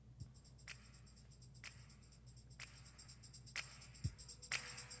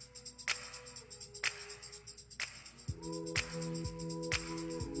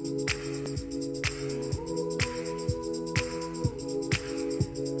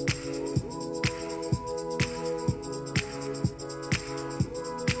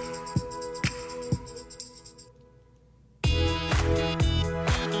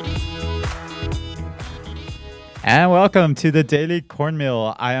welcome to the Daily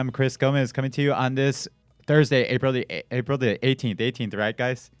Cornmeal. I am Chris Gomez coming to you on this Thursday, April the 18th. 18th, right,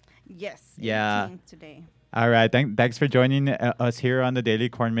 guys? Yes. Yeah. 18th today. All right. Thanks for joining us here on the Daily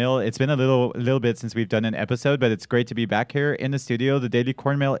Cornmeal. It's been a little bit since we've done an episode, but it's great to be back here in the studio. The Daily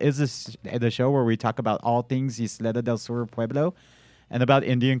Cornmeal is the show where we talk about all things Ysleta del Sur Pueblo and about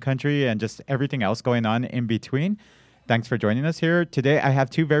Indian country and just everything else going on in between. Thanks for joining us here. Today, I have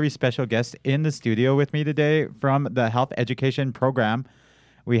two very special guests in the studio with me today from the Health Education Program.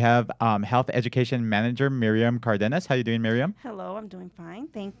 We have Health Education Manager Miriam Cardenas. How are you doing, Miriam? Hello, I'm doing fine.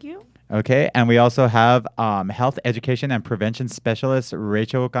 Thank you. Okay, and we also have Health Education and Prevention Specialist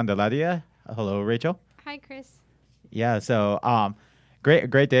Rachel Candelaria. Hello, Rachel. Hi, Chris. Yeah, so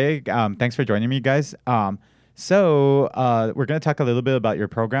great day. Thanks for joining me, guys. So we're going to talk a little bit about your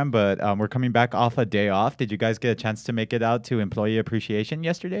program, but we're coming back off a day off. Did you guys get a chance to make it out to Employee Appreciation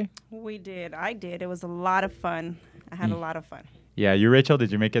yesterday? We did. I did. It was a lot of fun. I had a lot of fun. Yeah, you, Rachel,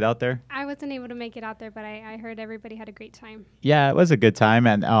 did you make it out there? I wasn't able to make it out there, but I heard everybody had a great time. Yeah, it was a good time.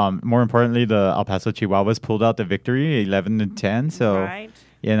 And more importantly, the El Paso Chihuahuas pulled out the victory, 11-10. So, right.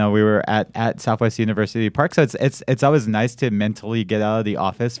 You know, we were at Southwest University Park. So it's always nice to mentally get out of the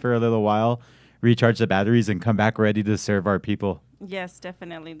office for a little while, recharge the batteries, and come back ready to serve our people. Yes,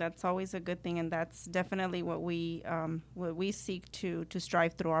 definitely. That's always a good thing. And that's definitely what we seek to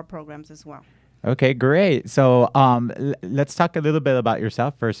strive through our programs as well. Okay, great. So let's talk a little bit about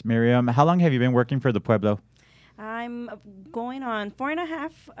yourself first, Miriam. How long have you been working for the Pueblo? I'm going on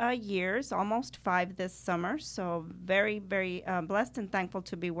 4.5 years, almost 5 this summer. So very, very blessed and thankful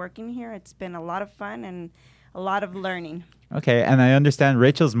to be working here. It's been a lot of fun and a lot of learning. Okay, and I understand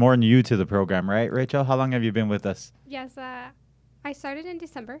Rachel's more new to the program, right? Rachel, how long have you been with us? Yes, I started in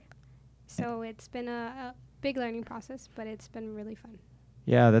December, so it's been a big learning process, but it's been really fun.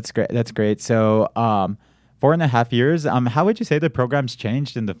 Yeah, that's great. That's great. So 4.5 years. How would you say the program's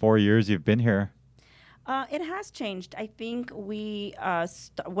changed in the 4 years you've been here? It has changed. I think when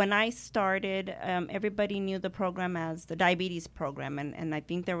I started, everybody knew the program as the diabetes program, and I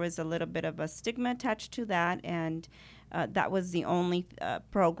think there was a little bit of a stigma attached to that, and that was the only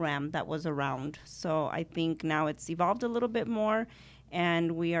program that was around. So I think now it's evolved a little bit more,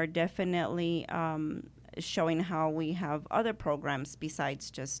 and we are definitely showing how we have other programs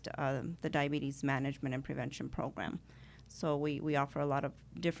besides just the diabetes management and prevention program. So we offer a lot of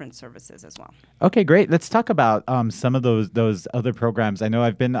different services as well. Okay, great. Let's talk about some of those other programs. I know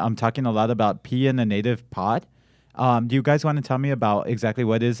I've been talking a lot about Pea in the Native Pod. Do you guys want to tell me about exactly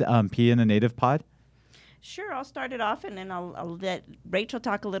what is Pea in the Native Pod? Sure, I'll start it off, and then I'll let Rachel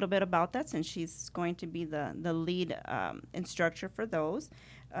talk a little bit about that since she's going to be the lead instructor for those.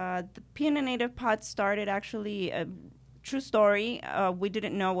 The Pea in the Native Pod started actually true story. We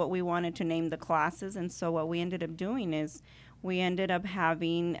didn't know what we wanted to name the classes, and so what we ended up doing is we ended up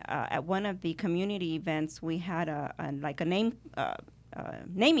having at one of the community events we had a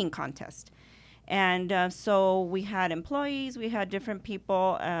naming contest, and so we had employees, we had different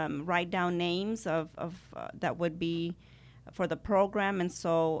people write down names of that would be for the program, and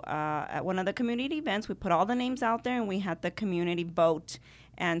so at one of the community events we put all the names out there and we had the community vote,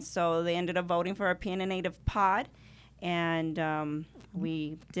 and so they ended up voting for a Pea in the Native Pod. And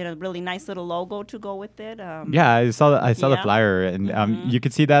we did a really nice little logo to go with it. Yeah, I saw the flyer, and you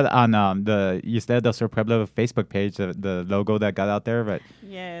could see that on the Ysleta del Sur Pueblo Facebook page, the logo that got out there. But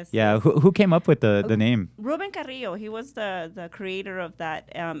yes, yeah, yes. Who came up with the name? Ruben Carrillo, he was the creator of that.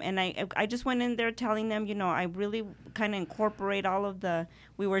 And I just went in there telling them, I really kind of incorporate all of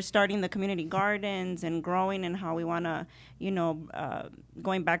we were starting the community gardens and growing, and how we want to,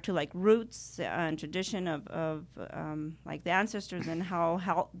 going back to like roots and tradition of like the ancestors and how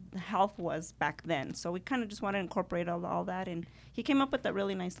health was back then. So we kind of just want to incorporate all that, and he came up with that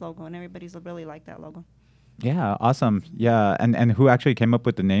really nice logo, and everybody's really liked that logo. Yeah, awesome. Yeah, and who actually came up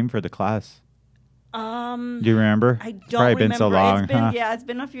with the name for the class? Do you remember? I don't Probably remember. Been so long. Yeah, it's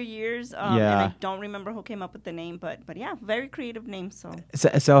been a few years. And I don't remember who came up with the name, but yeah, very creative name. So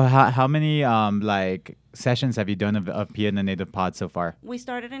how many like sessions have you done of Pea in the Native Pod so far? We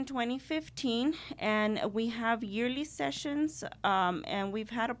started in 2015, and we have yearly sessions, and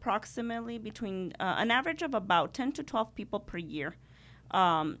we've had approximately between an average of about 10 to 12 people per year.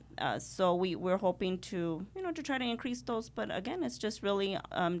 So we're hoping to try to increase those, but again, it's just really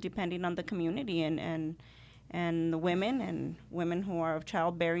depending on the community and the women who are of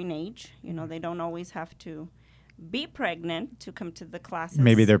childbearing age. They don't always have to be pregnant to come to the classes.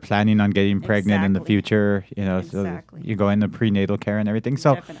 Maybe they're planning on getting pregnant in the future, Exactly. So you go into prenatal care and everything.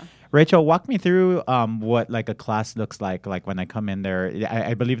 So Definitely. Rachel, walk me through what like a class looks like when I come in there.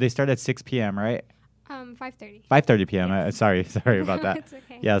 I believe they start at 6 p.m., right? 5:30. 5:30 p.m. Yes. Sorry about that. It's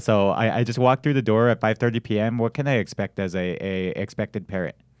okay. Yeah, so I just walked through the door at 5:30 p.m. What can I expect as a expected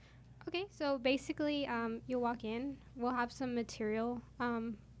parent? Okay, so basically, you walk in. We'll have some material,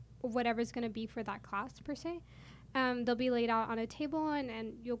 whatever's gonna be for that class per se. They'll be laid out on a table,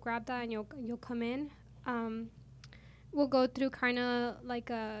 and you'll grab that and you'll come in. We'll go through kind of like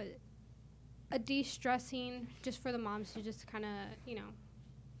a de-stressing just for the moms to just kind of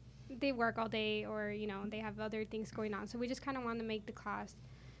they work all day, or they have other things going on, so we just kind of want to make the class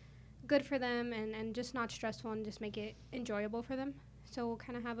good for them and just not stressful, and just make it enjoyable for them. So we'll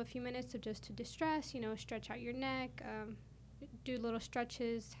kind of have a few minutes of just to distress, stretch out your neck, do little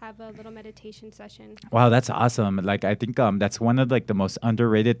stretches, have a little meditation session. Wow, that's awesome. Like, I think that's one of like the most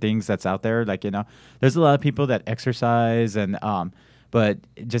underrated things that's out there. Like, there's a lot of people that exercise and but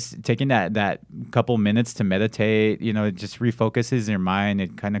just taking that couple minutes to meditate, it just refocuses your mind.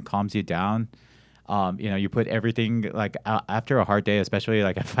 It kind of calms you down. You put everything like after a hard day, especially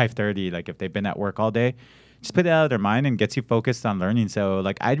like at 5:30, like if they've been at work all day, just put it out of their mind and gets you focused on learning. So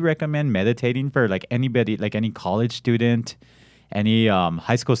like I'd recommend meditating for like anybody, like any college student, any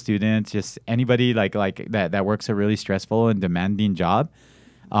high school student, just anybody like that works a really stressful and demanding job.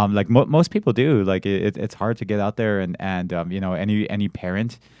 Like most people do. Like it's hard to get out there and any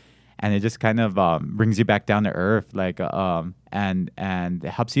parent, and it just kind of brings you back down to earth. Like and it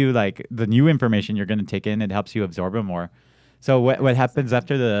helps you, like the new information you're going to take in. It helps you absorb it more. So what happens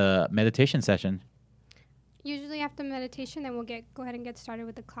after the meditation session? Usually after meditation, then we'll go ahead and get started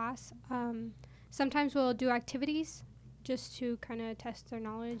with the class. Sometimes we'll do activities just to kind of test their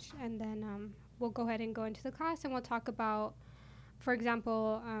knowledge, and then we'll go ahead and go into the class, and we'll talk about, for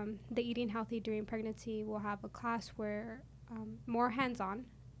example, the eating healthy during pregnancy. We'll have a class where more hands-on,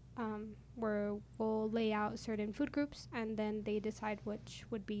 where we'll lay out certain food groups, and then they decide which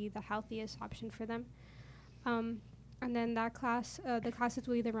would be the healthiest option for them. And then that class, the classes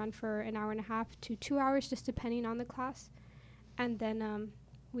will either run for an hour and a half to 2 hours, just depending on the class. And then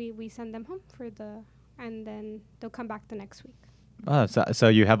we send them home and then they'll come back the next week. Oh, so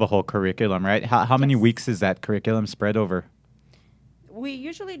you have a whole curriculum, right? How many Yes. weeks is that curriculum spread over? We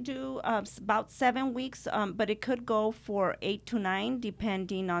usually do about 7 weeks, but it could go for 8 to 9,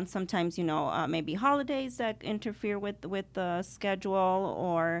 depending on sometimes, maybe holidays that interfere with the schedule,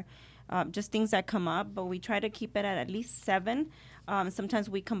 or just things that come up. But we try to keep it at least 7. Sometimes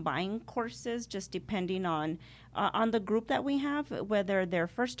we combine courses, just depending on the group that we have, whether they're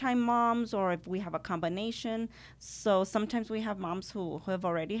first-time moms or if we have a combination. So sometimes we have moms who have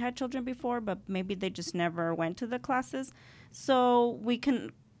already had children before, but maybe they just never went to the classes. So we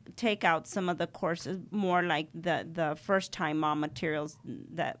can take out some of the courses, more like the first-time mom materials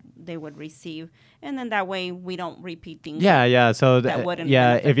that they would receive, and then that way we don't repeat things. Yeah. So that wouldn't if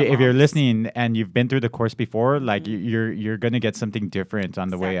benefit the you're moms. listening and you've been through the course before, like you're gonna get something different on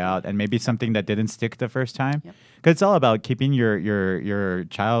the way Exactly. out, and maybe something that didn't stick the first time. Yep. Because it's all about keeping your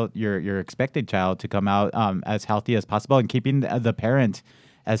child, your expected child, to come out as healthy as possible, and keeping the parent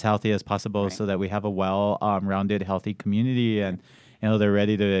as healthy as possible, Right. so that we have a rounded, healthy community, and they're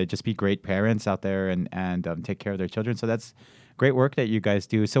ready to just be great parents out there and take care of their children. So that's great work that you guys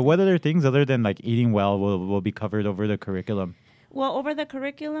do. So what other things other than like eating well will be covered over the curriculum? Well, over the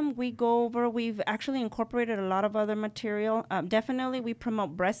curriculum, we've actually incorporated a lot of other material. Definitely, we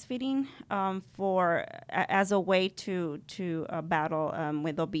promote breastfeeding as a way to battle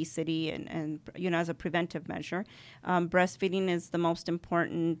with obesity and as a preventive measure. Breastfeeding is the most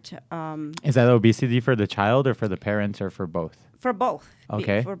important. Is that obesity for the child or for the parents or for both? For both.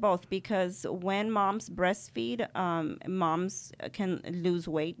 Okay. For both, because when moms breastfeed, moms can lose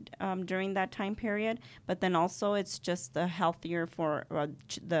weight during that time period, but then also it's just healthier for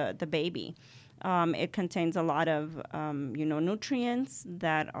the baby. It contains a lot of nutrients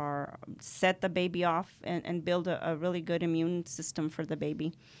that set the baby off and build a really good immune system for the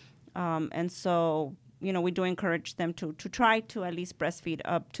baby. And so we do encourage them to try to at least breastfeed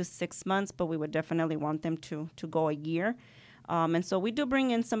up to 6 months, but we would definitely want them to go a year. And so we do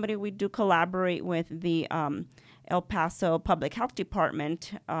bring in somebody. We do collaborate with the El Paso Public Health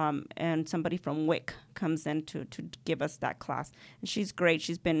Department, and somebody from WIC comes in to give us that class. And she's great.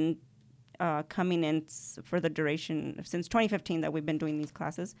 She's been coming in for the duration since 2015 that we've been doing these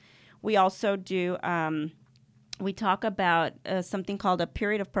classes. We also do. We talk about something called a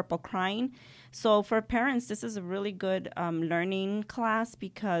period of purple crying. So for parents, this is a really good learning class,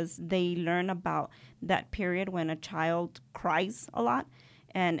 because they learn about that period when a child cries a lot.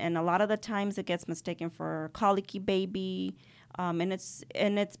 And a lot of the times it gets mistaken for colicky baby. And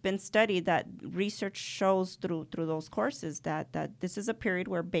it's been studied that research shows through those courses that this is a period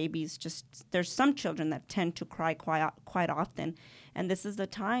where babies there's some children that tend to cry quite often, and this is the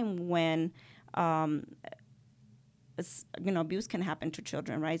time when abuse can happen to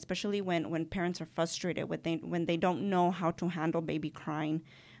children, right? Especially when parents are frustrated when they don't know how to handle baby crying.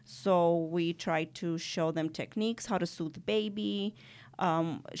 So we try to show them techniques, how to soothe the baby,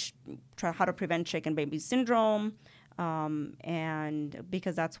 try how to prevent shaken baby syndrome, and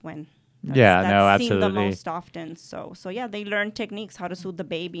because that's when that's seen the absolutely. most often. So yeah, they learn techniques, how to soothe the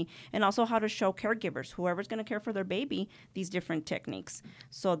baby, and also how to show caregivers, whoever's going to care for their baby, these different techniques,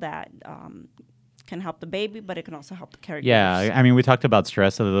 so that can help the baby, but it can also help the caregivers. Yeah, I mean, we talked about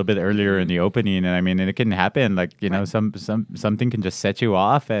stress a little bit earlier in the opening, and I mean, it can happen. Like, something can just set you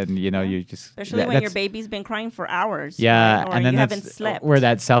off, and you just especially when your baby's been crying for hours. Yeah, right? Or and then you haven't slept. where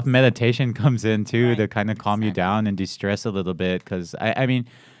that self meditation comes in too, Right. to kind of calm you down and de-stress a little bit. Because I mean,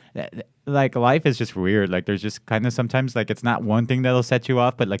 like life is just weird. Like there's just kind of sometimes like it's not one thing that'll set you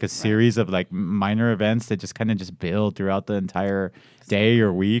off, but like a series of like minor events that just kind of just build throughout the entire day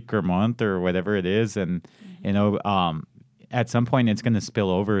or week or month or whatever it is, and at some point it's going to spill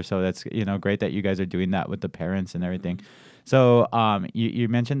over. So that's great that you guys are doing that with the parents and everything. So you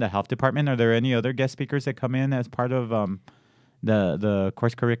mentioned the health department. Are there any other guest speakers that come in as part of the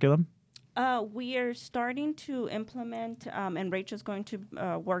course curriculum? We are starting to implement, and Rachel's going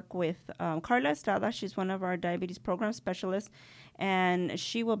to work with Carla Estrada. She's one of our diabetes program specialists, and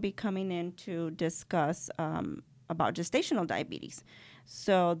she will be coming in to discuss about gestational diabetes.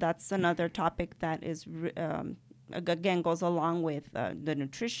 So that's another topic that is, again, goes along with the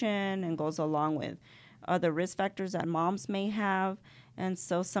nutrition and goes along with other risk factors that moms may have. And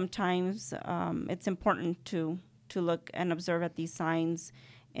so sometimes it's important to look and observe at these signs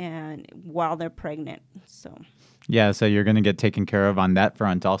and while they're pregnant. So you're going to get taken care of on that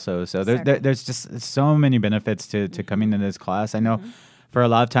front also. So there's just so many benefits to coming to this class. I know for a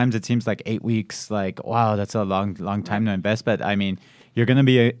lot of times it seems like 8 weeks, like, wow, that's a long time to invest. But I mean, you're going to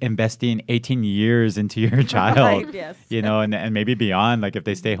be investing 18 years into your child, right, yes. And maybe beyond, like if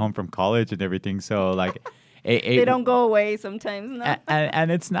they stay home from college and everything. So like, they don't go away sometimes. No?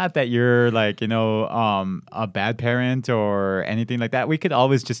 And it's not that you're like, a bad parent or anything like that. We could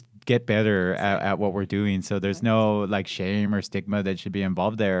always just get better at what we're doing. So there's no like shame or stigma that should be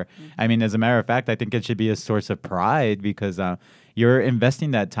involved there. I mean, as a matter of fact, I think it should be a source of pride because you're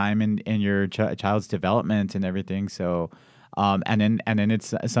investing that time in your child's development and everything. So and then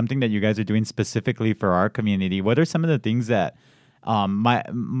it's something that you guys are doing specifically for our community. What are some of the things that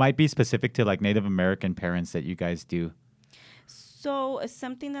might be specific to like Native American parents that you guys do? So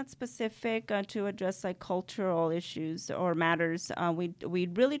something that's specific to address like cultural issues or matters, we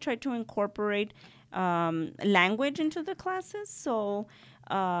really try to incorporate language into the classes. So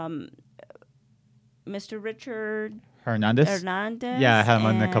Mr. Richard Hernandez. Yeah, I had him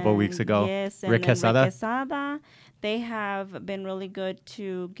on a couple of weeks ago. Yes, Rick Quesada. They have been really good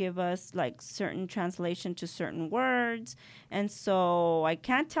to give us like certain translation to certain words. And so I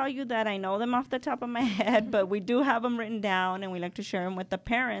can't tell you that I know them off the top of my head, but we do have them written down and we like to share them with the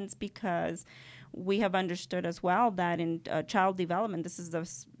parents because we have understood as well that in child development, this is the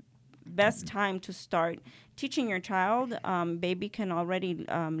best time to start teaching your child. Baby can already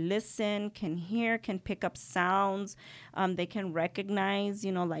listen, can hear, can pick up sounds. They can recognize,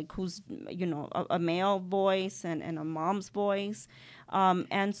 like who's, a male voice and a mom's voice.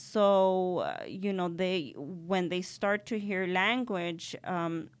 And so, when they start to hear language,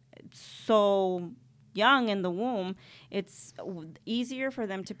 so young in the womb, it's easier for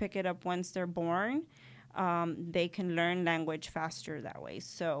them to pick it up once they're born. They can learn language faster that way.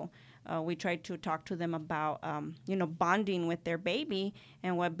 So we try to talk to them about, bonding with their baby,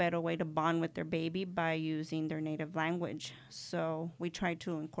 and what better way to bond with their baby by using their native language. So we try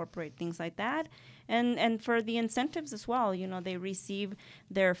to incorporate things like that. And for the incentives as well, they receive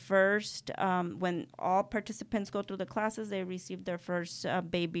their first, when all participants go through the classes, they receive their first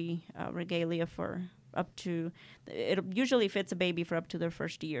baby regalia for up to, it usually fits a baby for up to their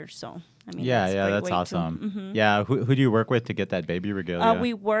first year. So, I mean, that's awesome. Yeah. Who do you work with to get that baby regalia?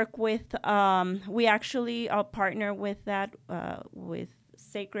 We work with, we actually partner with that, with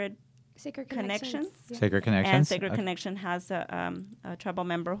Sacred Connections. Yeah. Sacred Connections. And Sacred Connection has a tribal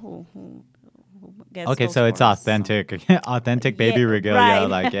member who gets okay, those so it's for us, authentic, authentic baby regalia. Right.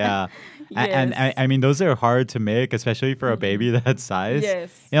 Like, yeah. Yes. And I mean, those are hard to make, especially for a baby that size.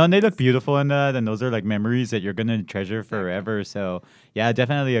 Yes. And they look beautiful in that, and those are like memories that you're going to treasure forever. So, yeah,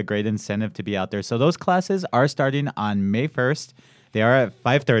 definitely a great incentive to be out there. So those classes are starting on May 1st. They are at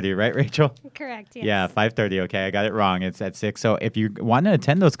 5:30, right, Rachel? Correct. Yes. Yeah, 5:30. Okay, I got it wrong. It's at 6. So if you want to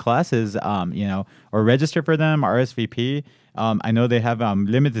attend those classes, or register for them, RSVP. I know they have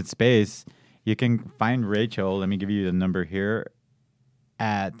limited space. You can find Rachel. Let me give you the number here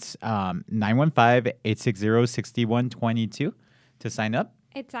at 915-860-6122 to sign up.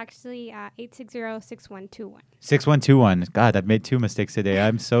 It's actually 860-6121. 6121. God, I've made 2 mistakes today.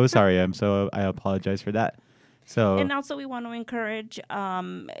 I'm so sorry. I apologize for that. So And also, we want to encourage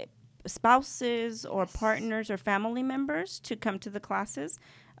spouses or partners or family members to come to the classes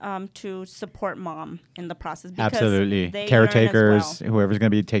to support mom in the process. Because absolutely, they caretakers, learn as well. whoever's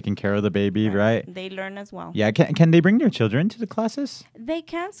going to be taking care of the baby, right? They learn as well. Yeah, can they bring their children to the classes? They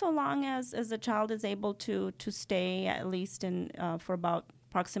can, so long as the child is able to stay at least for about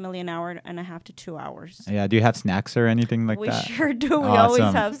approximately an hour and a half to 2 hours. Yeah, do you have snacks or anything like that? We sure do. We Awesome.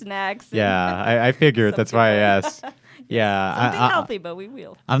 always have snacks. Yeah, I figured. That's why I asked. Yeah, Something healthy, but we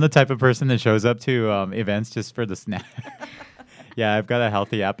will. I'm the type of person that shows up to events just for the snack. Yeah, I've got a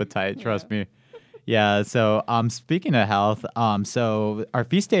healthy appetite. Trust me. Yeah. So, speaking of health, so our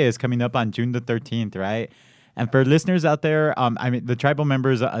feast day is coming up on June the 13th, right? And for listeners out there, the tribal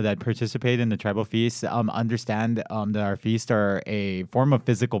members that participate in the tribal feast understand that our feasts are a form of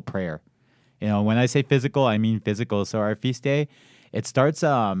physical prayer. When I say physical, I mean physical. So our feast day, it starts.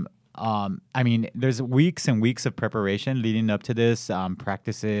 There's weeks and weeks of preparation leading up to this,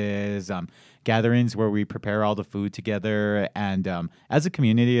 practices, gatherings where we prepare all the food together. And as a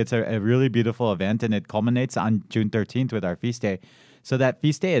community, it's a really beautiful event, and it culminates on June 13th with our feast day. So that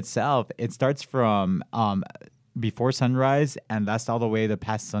feast day itself, it starts from before sunrise and lasts all the way to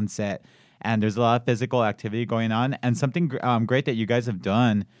past sunset. And there's a lot of physical activity going on. And something great that you guys have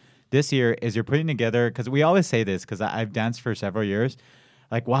done this year is you're putting together, because we always say this, because I've danced for several years,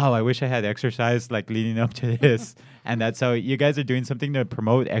 like, wow, I wish I had exercise like leading up to this. And that's so you guys are doing something to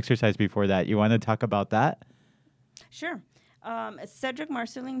promote exercise before that. You want to talk about that? Sure. Cedric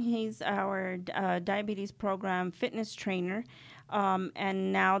Marceling, he's our diabetes program fitness trainer.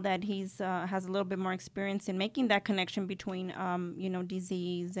 And now that he's has a little bit more experience in making that connection between,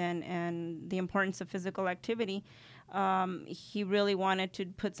 disease and the importance of physical activity, he really wanted to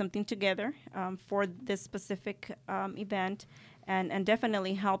put something together for this specific event, and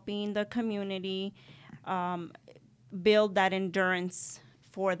definitely helping the community build that endurance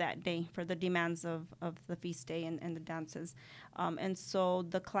for that day, for the demands of the feast day and the dances. And so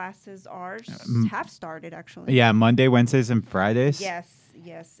the classes have started, actually. Yeah, Monday, Wednesdays, and Fridays.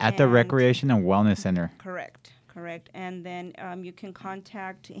 Yes. At the Recreation and Wellness Center. Correct. And then you can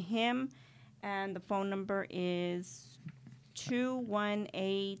contact him, and the phone number is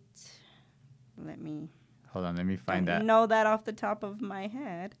 218. Hold on, let me find that. I know that off the top of my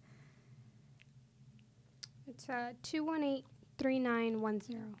head. It's 218-3910.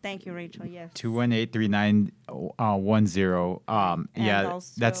 Thank you, Rachel. Yes. 218-3910. Yeah,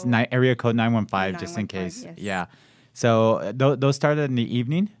 that's area code 915, just in case. Yes. Yeah. So those started in the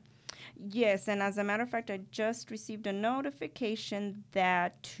evening? Yes, and as a matter of fact, I just received a notification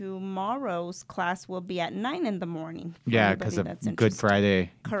that tomorrow's class will be at 9 in the morning. Yeah, because of Good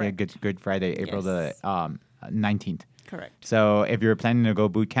Friday. Correct. Yeah, Good Friday, April the 19th. Correct. So if you're planning to go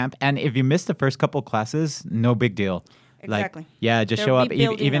boot camp, and if you missed the first couple classes, no big deal. Exactly. Just show up.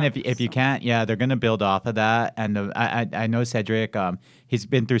 Even if you can't, they're going to build off of that. And I know Cedric, he's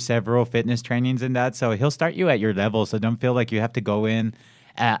been through several fitness trainings and that, so he'll start you at your level. So don't feel like you have to go in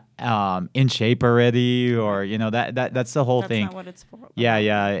in shape already, or that's the whole thing. That's not what it's for.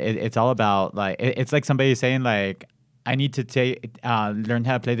 It's all about it's like somebody saying like, I need to learn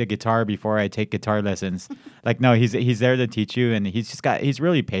how to play the guitar before I take guitar lessons. No, he's there to teach you, and he's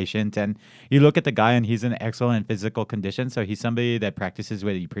really patient. And you look at the guy, and he's in excellent physical condition. So he's somebody that practices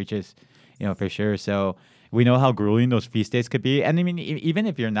what he preaches, for sure. So we know how grueling those feast days could be. And I mean, even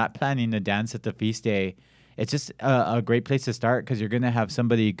if you're not planning to dance at the feast day, it's just a great place to start, because you're going to have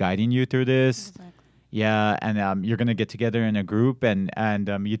somebody guiding you through this. Exactly. Yeah, and you're going to get together in a group, and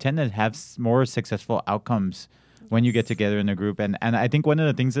you tend to have more successful outcomes when you get together in a group. And I think one of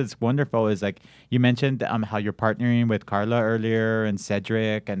the things that's wonderful is, like you mentioned, how you're partnering with Carla earlier and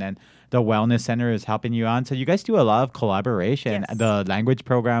Cedric, and then the Wellness Center is helping you on. So you guys do a lot of collaboration. Yes. The language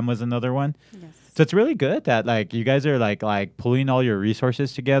program was another one. Yes. So it's really good that you guys are like pulling all your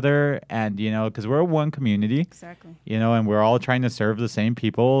resources together, and because we're one community. Exactly. And we're all trying to serve the same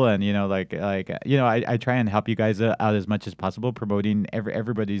people, and I try and help you guys out as much as possible, promoting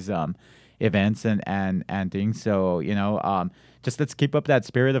everybody's events and things. So, just let's keep up that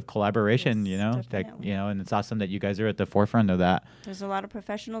spirit of collaboration, Yes, like, definitely. and it's awesome that you guys are at the forefront of that. There's a lot of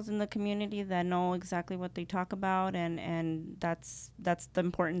professionals in the community that know exactly what they talk about, and that's the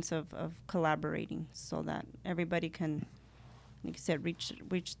importance of collaborating so that everybody can, like you said,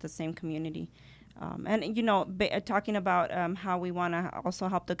 reach the same community. And talking about how we want to also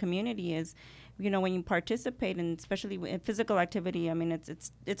help the community is, when you participate, and especially in physical activity, I mean,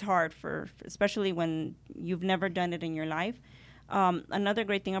 it's hard especially when you've never done it in your life. Another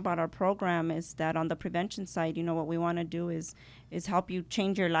great thing about our program is that on the prevention side, what we want to do is help you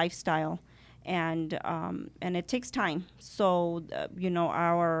change your lifestyle, and it takes time. So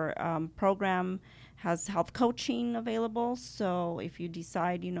our program has health coaching available. So if you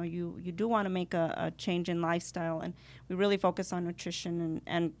decide, you do want to make a change in lifestyle, and we really focus on nutrition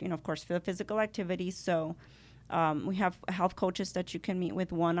and of course, for the physical activity. So we have health coaches that you can meet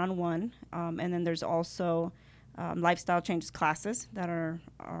with one-on-one. And then there's also lifestyle changes classes that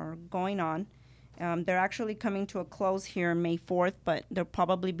are going on. They're actually coming to a close here May 4th, but there'll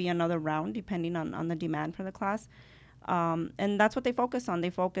probably be another round depending on the demand for the class. And that's what they focus on. They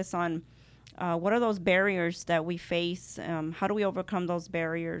focus on what are those barriers that we face? How do we overcome those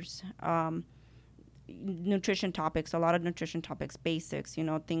barriers? Nutrition topics, a lot of nutrition topics, basics,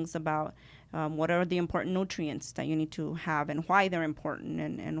 things about what are the important nutrients that you need to have and why they're important,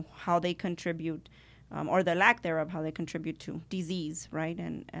 and how they contribute, or the lack thereof, how they contribute to disease, right?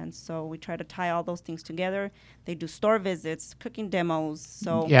 And so we try to tie all those things together. They do store visits, cooking demos.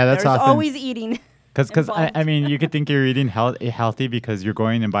 So Yeah, that's there's awesome. always eating. Because I involved. mean, you could think you're eating healthy because you're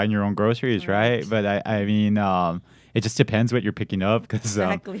going and buying your own groceries, right? Right. But I mean, it just depends what you're picking up. Because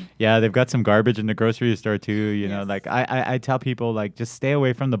Exactly. yeah, they've got some garbage in the grocery store too. Yes. Like I tell people, like, just stay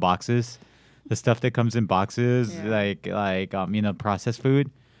away from the boxes, the stuff that comes in boxes, Yeah. like processed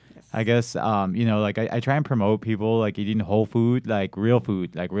food. Yes. I guess like I try and promote people like eating whole food, like real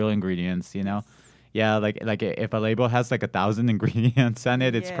ingredients. Yes. Yeah, like if a label has like 1,000 ingredients on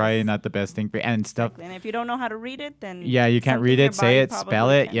it, it's probably Yes. not the best thing for and stuff. Exactly. And if you don't know how to read it, then Yeah, you can't something read your it, say body it, spell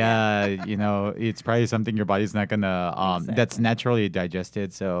probably it. can- Yeah, it's probably something your body's not gonna that's Exactly. naturally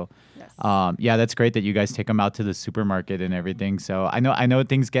digested. So, Yes. yeah, that's great that you guys take them out to the supermarket and everything. So I know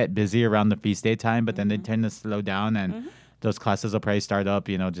things get busy around the feast day time, but then they tend to slow down, and those classes will probably start up,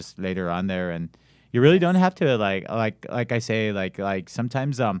 just later on there, and you really don't have to like I say like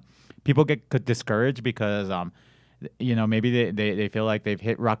sometimes people get discouraged because maybe they feel like they've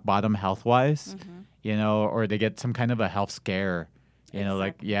hit rock bottom health wise, or they get some kind of a health scare. Like,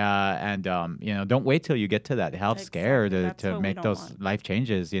 Exactly. yeah, and don't wait till you get to that health scare Exactly. That's to what we make don't those want. life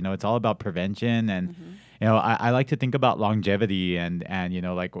changes. It's all about prevention, and I like to think about longevity, and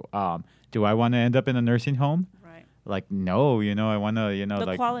like do I want to end up in a nursing home? Right. Like, no, I want to The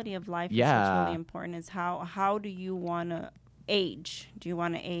like quality of life is what's yeah. really important. Is how do you want to age? Do you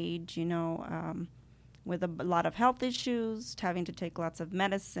want to age? With a lot of health issues, having to take lots of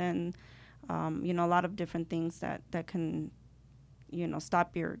medicine, a lot of different things that can,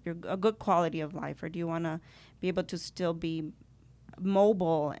 stop your a good quality of life, or do you want to be able to still be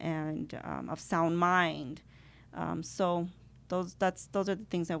mobile and of sound mind? So those are the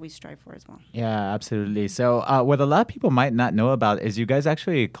things that we strive for as well. Yeah, absolutely. So, what a lot of people might not know about is you guys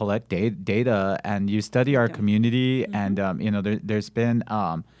actually collect data and you study our do. community, and there's been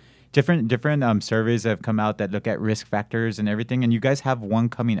different surveys that have come out that look at risk factors and everything, and you guys have one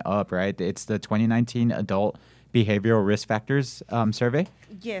coming up, right? It's the 2019 Adult Behavioral Risk Factors survey.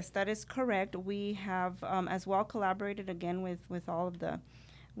 Yes, that is correct. We have as well collaborated again with all of the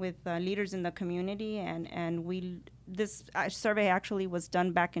leaders in the community, and this survey actually was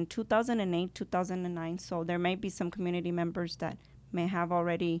done back in 2008, 2009. So there may be some community members that may have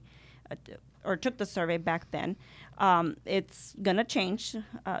already or took the survey back then. It's gonna change.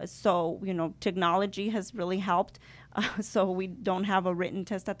 So technology has really helped. So we don't have a written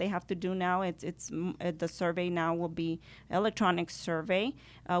test that they have to do now. The survey now will be electronic survey.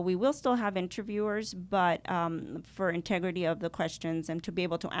 We will still have interviewers, but for integrity of the questions and to be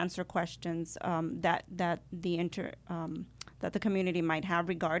able to answer questions that the community might have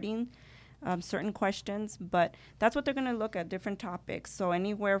regarding certain questions. But that's what they're going to look at, different topics. So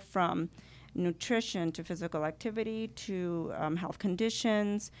anywhere from nutrition to physical activity to health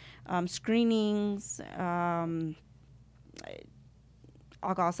conditions, screenings,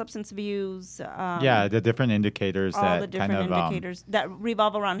 alcohol substance abuse. Yeah, the different indicators all that the different kind of indicators that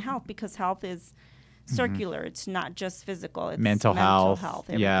revolve around health, because health is circular. It's not just physical. It's mental health.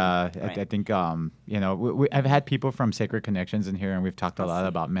 everything, Yeah, right? I think I've had people from Sacred Connections in here, and we've talked a lot Awesome.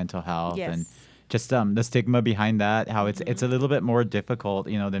 about mental health and Yes. just the stigma behind that, how it's a little bit more difficult,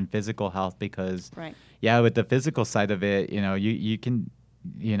 than physical health because, Right. yeah, with the physical side of it, you can,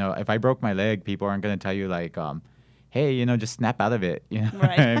 if I broke my leg, people aren't going to tell you like, hey, just snap out of it. You know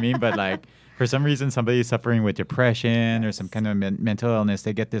Right. what I mean? But like, for some reason, somebody's suffering with depression or some Yes. kind of mental illness.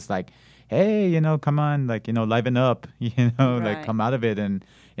 They get this like, hey, come on, like, liven up, like Right. come out of it. And,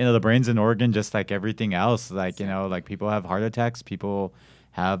 the brain's an organ just like everything else. Like, Exactly. like people have heart attacks, people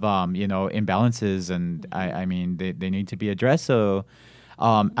have, imbalances, and I mean, they need to be addressed. So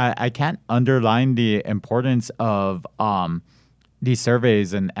I can't underline the importance of these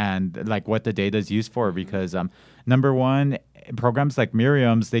surveys and like what the data is used for because number one, programs like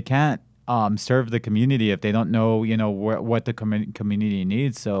Miriam's, they can't serve the community if they don't know what the community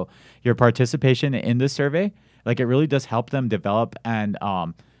needs. So your participation in the survey, like it really does help them develop and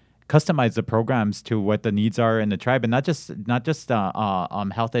customize the programs to what the needs are in the tribe, and not just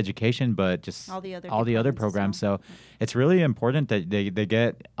health education, but just All the other all the other departments as well. programs. So it's really important that they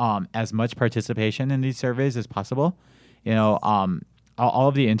get as much participation in these surveys as possible. All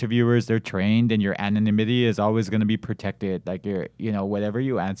of the interviewers, they're trained, and your anonymity is always going to be protected. Like whatever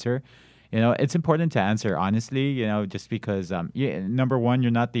you answer, it's important to answer honestly. Just because number one,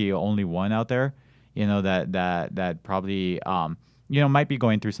 you're not the only one out there. That probably might be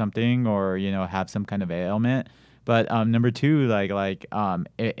going through something or have some kind of ailment. But number two,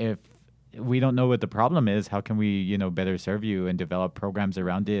 if we don't know what the problem is, how can we better serve you and develop programs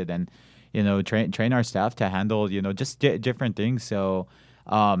around it and train our staff to handle just different things. So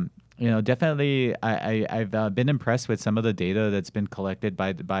definitely I've been impressed with some of the data that's been collected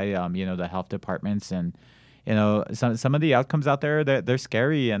by the health departments, and some of the outcomes out there, they're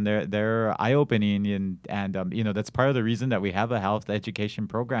scary and they're eye opening, and that's part of the reason that we have a health education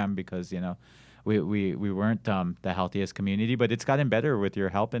program, because we weren't the healthiest community, but it's gotten better with your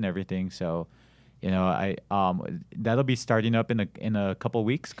help and everything. So I that'll be starting up in a couple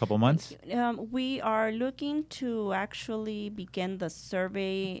weeks, couple months. We are looking to actually begin the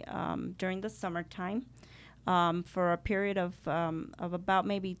survey during the summertime for a period of about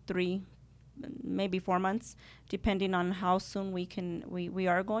maybe 4 months, depending on how soon we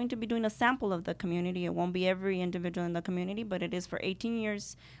are going to be doing a sample of the community. It won't be every individual in the community, but it is for 18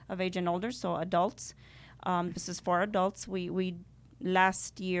 years of age and older, so adults. This is for adults. We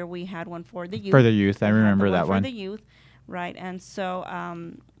last year we had one for the youth. For the youth, I We had the remember that for one. the youth, right? And so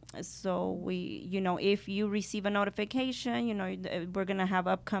so we, if you receive a notification, we're gonna have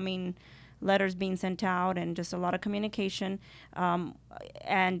upcoming letters being sent out and just a lot of communication.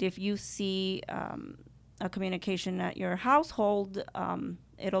 And if you see a communication at your household,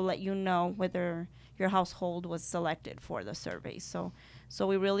 it'll let you know whether your household was selected for the survey. So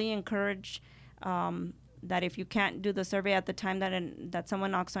we really encourage that if you can't do the survey at the time that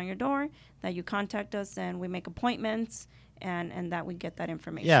someone knocks on your door, that you contact us and we make appointments and that we get that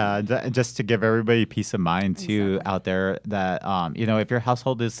information. Yeah, just to give everybody peace of mind too Exactly. out there that if your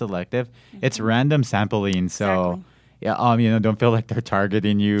household is selective, it's random sampling. So Exactly. don't feel like they're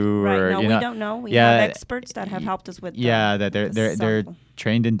targeting you Right. or No, we don't know. We yeah, have experts that have helped us with that with the they're sample.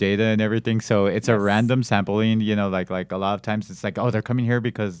 trained in data and everything. So it's a Yes. random sampling. Like a lot of times it's like, oh, they're coming here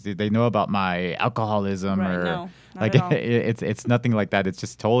because they know about my alcoholism Right. or No, not like at all. it's nothing like that. It's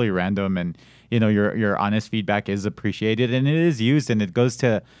just totally random, and your honest feedback is appreciated, and it is used, and it goes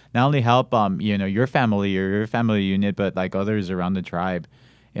to not only help your family or your family unit, but like others around the tribe,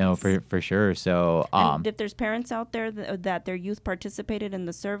 for sure. So And if there's parents out there that their youth participated in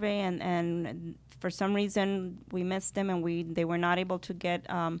the survey and for some reason we missed them and they were not able to get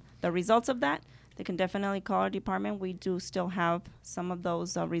the results of that, they can definitely call our department. We do still have some of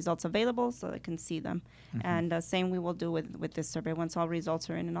those results available so they can see them. And same we will do with this survey. Once all results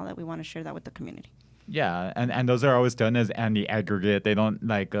are in and all that, we want to share that with the community. yeah, and those are always done as and the aggregate. They don't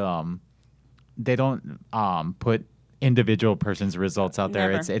put individual person's results out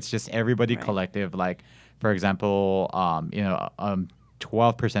there. Never. It's just everybody Right. collective. Like, for example,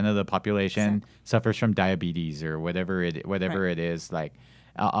 12% of the population suffers from diabetes or whatever Right. it is. Like,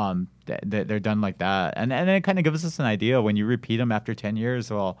 they're done like that, and it kind of gives us an idea when you repeat them after 10 years.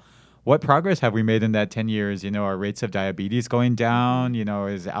 Well, what progress have we made in that 10 years? Are rates of diabetes going down?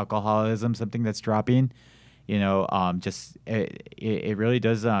 Is alcoholism something that's dropping? Just it really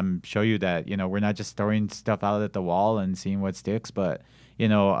does show you that we're not just throwing stuff out at the wall and seeing what sticks, but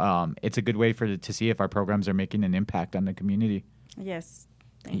it's a good way to see if our programs are making an impact on the community. Yes.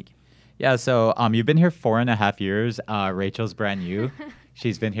 Thank you. Yeah, so you've been here 4.5 years. Rachel's brand new.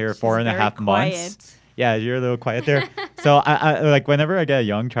 She's been here She's 4.5 very months. quiet. Yeah, you're a little quiet there. So I like whenever I get a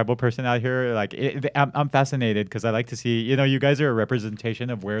young tribal person out here, like I'm fascinated because I like to see, you guys are a representation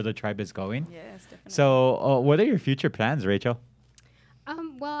of where the tribe is going. Yes, definitely. So what are your future plans, Rachel?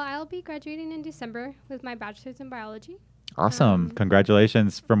 Well, I'll be graduating in December with my bachelor's in biology. Awesome.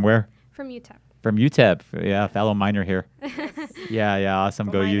 Congratulations. From where? From UTEP. From UTEP. Yeah, fellow minor here. Yes. Yeah, awesome.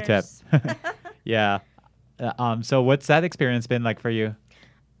 Go Go Miners. UTEP. Yeah. So what's that experience been like for you?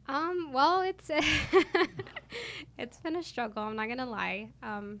 Well, it's it's been a struggle. I'm not gonna lie.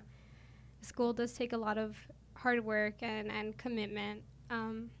 School does take a lot of hard work and commitment.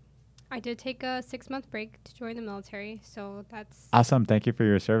 I did take a 6-month break to join the military, so that's Awesome. Thank you for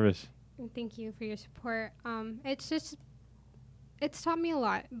your service. thank you for your support. It's taught me a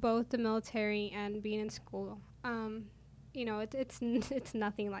lot, both the military and being in school. It's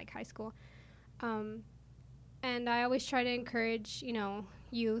nothing like high school. And I always try to encourage,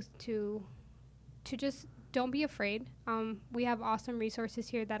 youth to just don't be afraid. We have awesome resources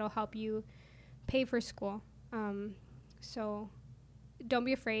here that'll help you pay for school. So don't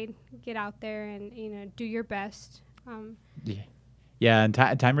be afraid. Get out there and do your best. Yeah. Yeah, and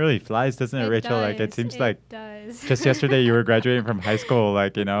time really flies, doesn't it, Rachel? Like it seems like does. just yesterday you were graduating from high school,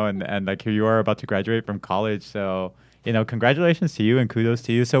 like, and like here you are about to graduate from college. So, congratulations to you and kudos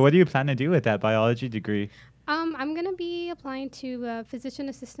to you. So what do you plan to do with that biology degree? I'm gonna be applying to physician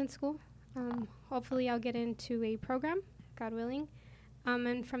assistant school. Hopefully, I'll get into a program, God willing,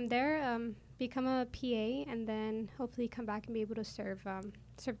 and from there, become a PA, and then hopefully come back and be able to serve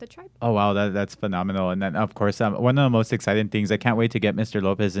the tribe. Oh, wow, that's phenomenal. And then, of course, one of the most exciting things, I can't wait to get Mr.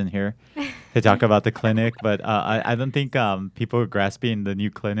 Lopez in here to talk about the clinic. But I don't think people are grasping the new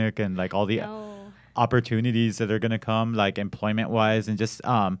clinic and like all the opportunities that are going to come, like employment-wise, and just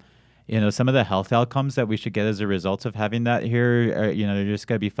some of the health outcomes that we should get as a result of having that here, they're just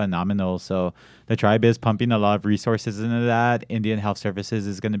going to be phenomenal. So the tribe is pumping a lot of resources into that. Indian Health Services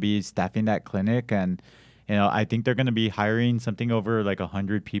is going to be staffing that clinic. And, I think they're going to be hiring something over like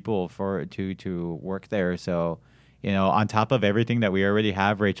 100 people to work there. So, on top of everything that we already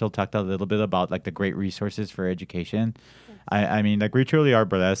have, Rachel talked a little bit about like the great resources for education. I mean, like we truly are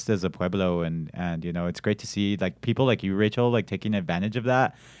blessed as a Pueblo. And it's great to see like people like you, Rachel, like taking advantage of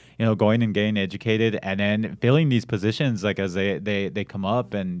that. Going and getting educated and then filling these positions like as they come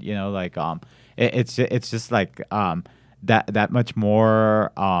up and it's just like that much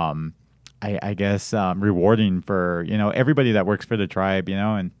more I guess rewarding for everybody that works for the tribe,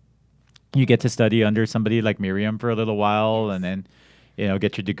 and you get to study under somebody like Miriam for a little while and then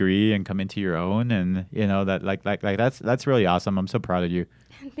get your degree and come into your own and that like that's really awesome. I'm so proud of you.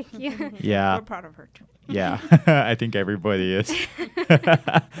 Thank you. Yeah. We're proud of her too. Yeah, I think everybody is.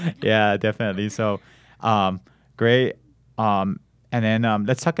 Yeah, definitely. So, great. And then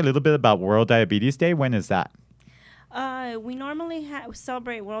let's talk a little bit about World Diabetes Day. When is that? We normally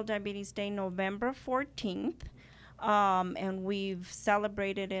celebrate World Diabetes Day November 14th. And we've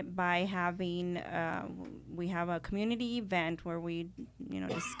celebrated it by having, we have a community event where we,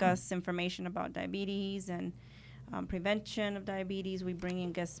 discuss information about diabetes and prevention of diabetes. We bring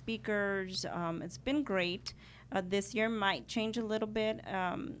in guest speakers. It's been great. This year might change a little bit.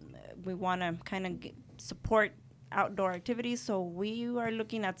 We want to kind of support outdoor activities, so we are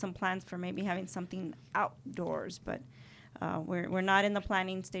looking at some plans for maybe having something outdoors, but we're not in the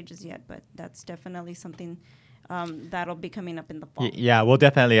planning stages yet, but that's definitely something that'll be coming up in the fall. Yeah, we'll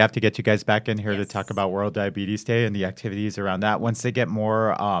definitely have to get you guys back in here to Yes. talk about World Diabetes Day and the activities around that once they get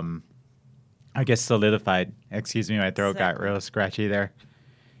more I guess solidified. Excuse me, my throat got real scratchy there.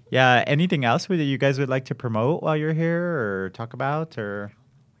 Yeah, anything else that you guys would like to promote while you're here or talk about or?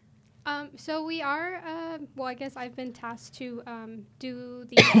 So we are, I guess I've been tasked to do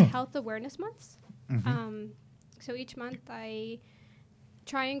the health awareness months. Mm-hmm. So each month I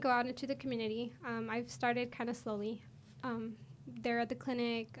try and go out into the community. I've started kind of slowly. There at the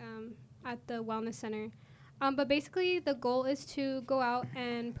clinic, at the wellness center. But basically, the goal is to go out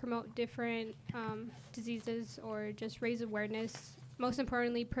and promote different diseases or just raise awareness. Most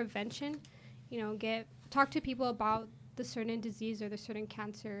importantly, prevention. Talk to people about the certain disease or the certain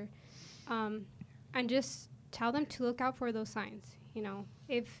cancer, and just tell them to look out for those signs.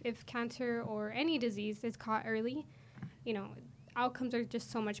 If cancer or any disease is caught early, outcomes are just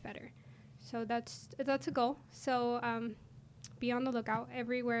so much better. So that's a goal. So be on the lookout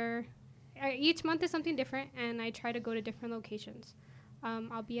everywhere. Each month is something different, and I try to go to different locations.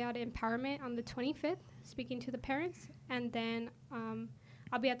 I'll be at Empowerment on the 25th, speaking to the parents, and then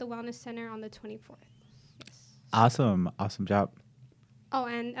I'll be at the Wellness Center on the 24th. Yes. Awesome job. Oh,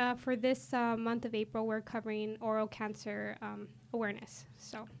 and for this month of April, we're covering oral cancer awareness.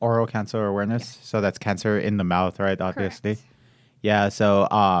 So Oral cancer awareness. Yes. So that's cancer in the mouth, right? Obviously. correct. Yeah, so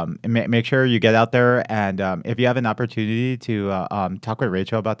make sure you get out there, and if you have an opportunity to talk with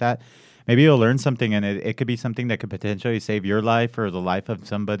Rachel about that, maybe you'll learn something, and it could be something that could potentially save your life or the life of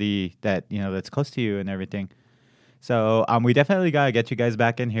somebody that that's close to you and everything. So we definitely gotta get you guys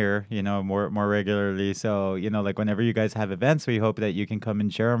back in here, more regularly. So like whenever you guys have events, we hope that you can come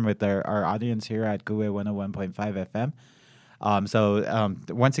and share them with our audience here at KUEH 101.5 FM.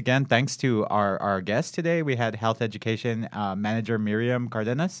 Once again, thanks to our guest today. We had Health Education Manager Miriam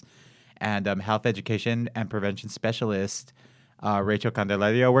Cardenas and Health Education and Prevention Specialist Rachel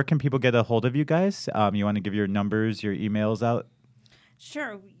Candelaria. Where can people get a hold of you guys? You want to give your numbers, your emails out?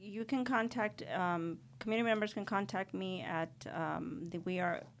 Sure. You can contact, community members can contact me at, we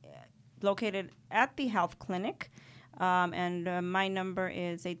are located at the health clinic. And my number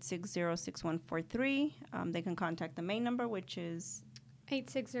is 860-6143. They can contact the main number, which is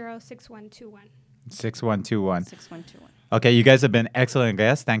 860-6121. 6121. 6121. Okay, you guys have been excellent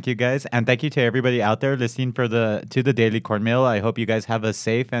guests. Thank you, guys, and thank you to everybody out there listening to the Daily Cornmeal. I hope you guys have a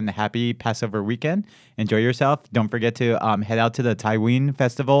safe and happy Passover weekend. Enjoy yourself. Don't forget to head out to the Tywin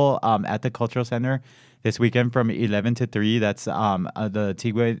Festival at the Cultural Center this weekend from 11 to 3. That's the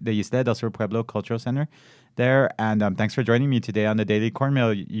Ysleta del Pueblo Cultural Center there. And thanks for joining me today on the Daily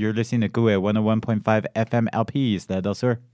Cornmeal. You're listening to KUEH 101.5 FM LP, Ysleta del Sur.